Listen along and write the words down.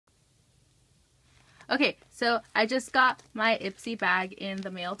Okay, so I just got my Ipsy bag in the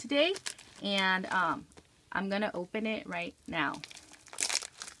mail today, and I'm gonna open it right now.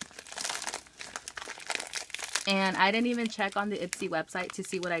 And I didn't even check on the Ipsy website to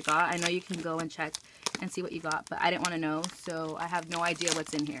see what I got. I know you can go and check and see what you got, but I didn't want to know, so I have no idea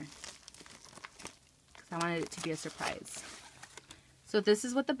what's in here. Because I wanted it to be a surprise. So this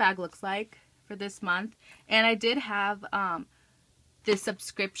is what the bag looks like for this month. And I did have this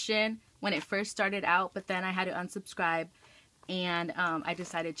subscription when it first started out, but then I had to unsubscribe. And I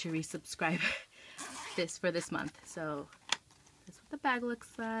decided to resubscribe this for this month. So that's what the bag looks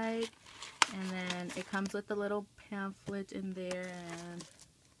like. And then it comes with a little pamphlet in there, and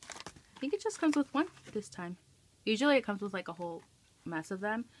I think it just comes with one this time. Usually it comes with like a whole mess of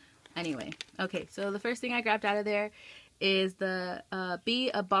them. Anyway, okay, so the first thing I grabbed out of there is the Be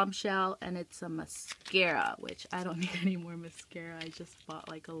a Bombshell, and it's a mascara, which I don't need any more mascara. I just bought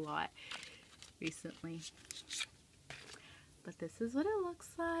like a lot recently. But this is what it looks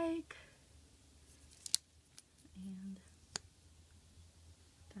like. And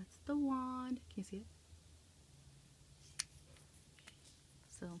that's the wand. Can you see it?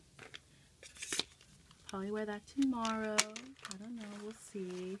 So, probably wear that tomorrow. I don't know. We'll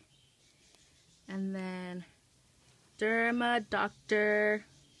see. And then Derma Dr.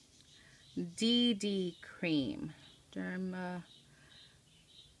 DD Cream. Derma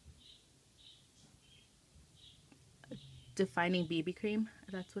Defining BB Cream.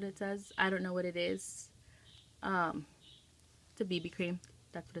 That's what it says. I don't know what it is. It's a BB cream.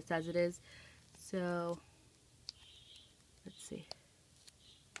 That's what it says it is. So, let's see.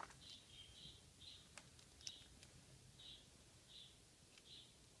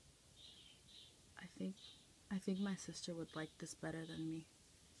 I think my sister would like this better than me,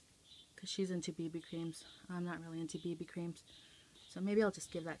 because she's into BB creams. I'm not really into BB creams, so maybe I'll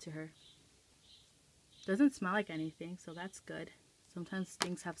just give that to her. Doesn't smell like anything, so that's good. Sometimes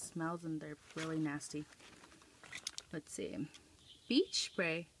things have smells and they're really nasty. Let's see. Beach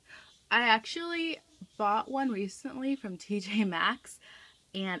spray. I actually bought one recently from TJ Maxx,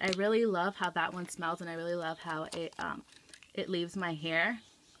 and I really love how that one smells, and I really love how it leaves my hair.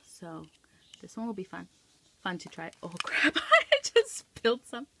 So this one will be fun to try. Oh crap, I just spilled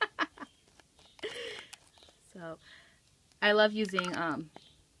some. So I love using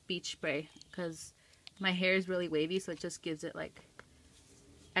beach spray because my hair is really wavy, so it just gives it like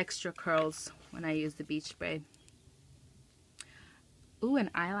extra curls when I use the beach spray. Ooh,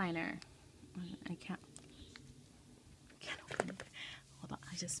 an eyeliner. I can't open it. Hold on,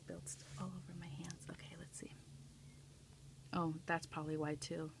 I just spilled stuff all over my hands. Okay, let's see. Oh, that's probably why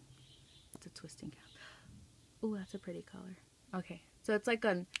too. It's a twisting cap. Ooh, that's a pretty color. Okay, so it's like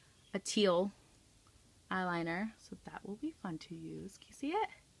a teal eyeliner, so that will be fun to use. Can you see it?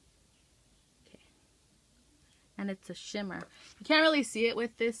 Okay. And it's a shimmer. You can't really see it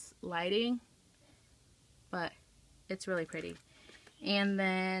with this lighting, but it's really pretty. And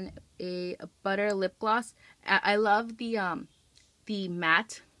then a butter lip gloss. I love the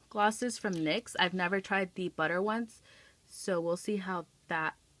matte glosses from NYX. I've never tried the butter ones, so we'll see how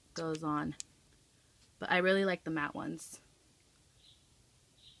that goes on. But I really like the matte ones.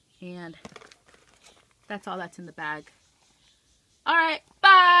 And that's all that's in the bag. Alright,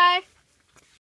 bye!